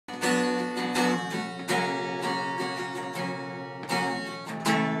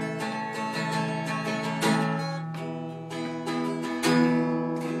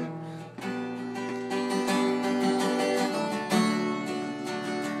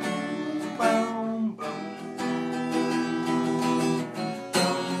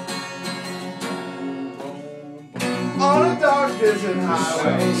Prison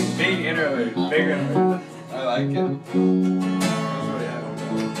Highway. Big interlude. Big interlude. I like it.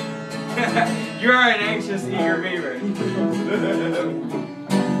 You are an anxious, eager beaver.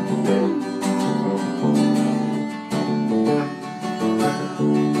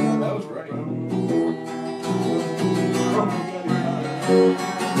 That was right.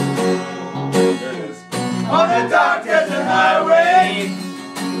 There it is. On the dark desert highway,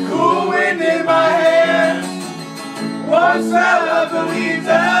 cool wind in my hair, one smell of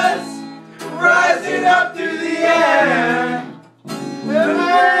bolitas rising up through the air. Then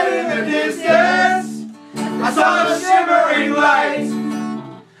right in the distance, I saw the shimmering light.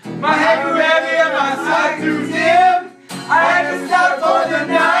 My head grew heavy and my sight grew dim. I had to stop for the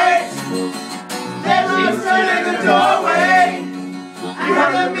night. Then she stood in the doorway. You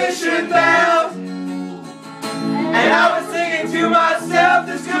heard the mission bell. And I was singing to myself,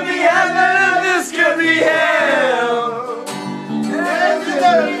 this could be heaven and this could be hell. And then she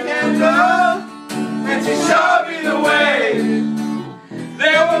took me candle, and she showed me the way.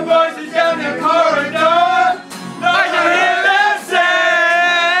 There were voices down the corridor, I could hear them say,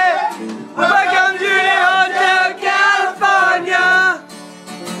 welcome to the Hotel California.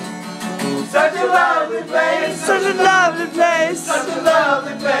 Such a lovely place, such a lovely place, such a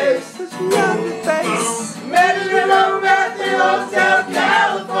lovely place, such a lovely place. Met in a room at the Hotel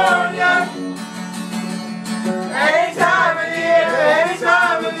California. Any time of year,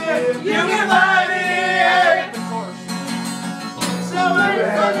 you can find me here. So when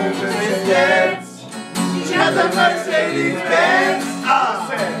it's under the distance, she has a Mercedes Benz.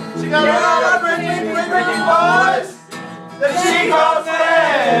 She got a lot of pretty boys that she calls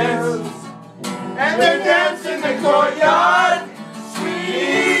friends. And they're dancing in the courtyard,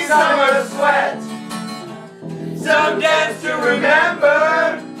 sweet summer sweat. Some dance to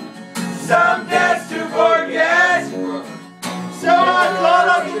remember, some dance to forget. So I called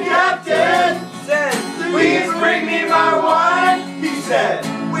up the captain, said, please bring me my wine. He said,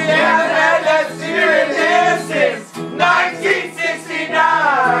 we haven't had that spirit here since 1969.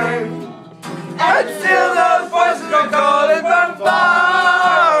 And still those voices are calling from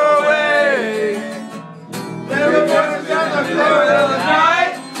far away. There were voices on the floor of the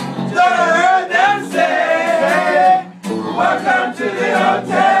night, so I heard them say, welcome to the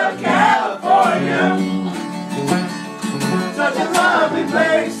Hotel California. Such a lovely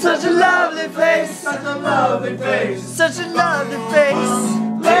place, such a lovely place, such a lovely place, such a lovely place.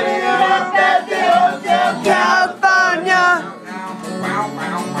 Living up at the Hotel California.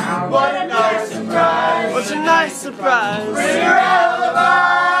 What a nice surprise, what a nice surprise. Bring your alibis.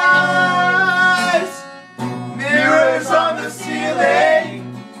 Mirrors on the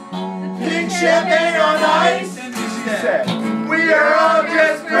ceiling, pink champagne on ice. And she said, we are all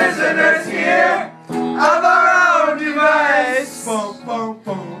just prisoners here of our own device. Boom, boom,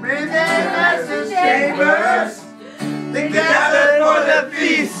 boom. In the message chambers, they gathered for the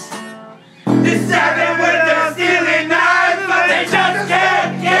feast. They stabbed with their stealing knives, but they just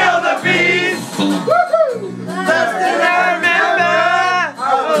can't kill the beast. Last thing I remember, I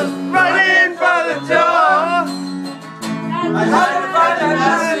was running for the door. I had to find that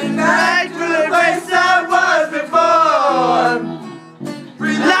last night to the place I was before.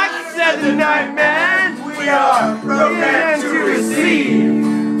 Relax, said the nightman. We are programmed to receive.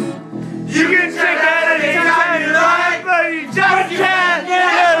 You can check out any time you like, but you just can't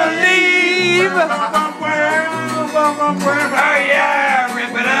get to leave. Oh yeah,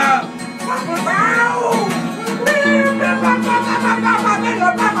 rip it up.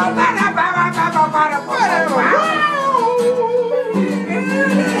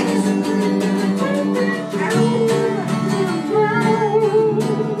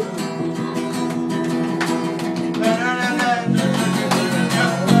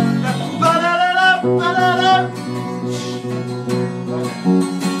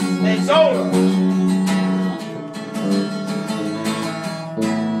 It's over.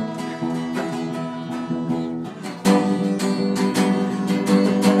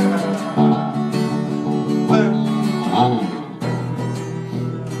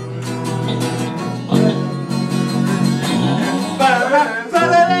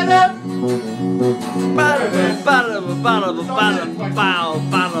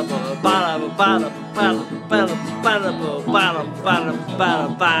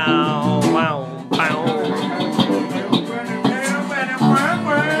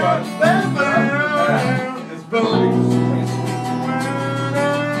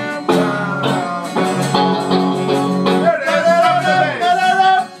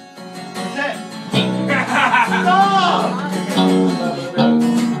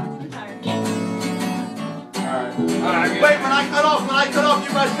 Wait, when I I cut off,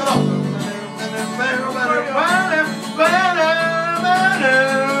 you guys cut off.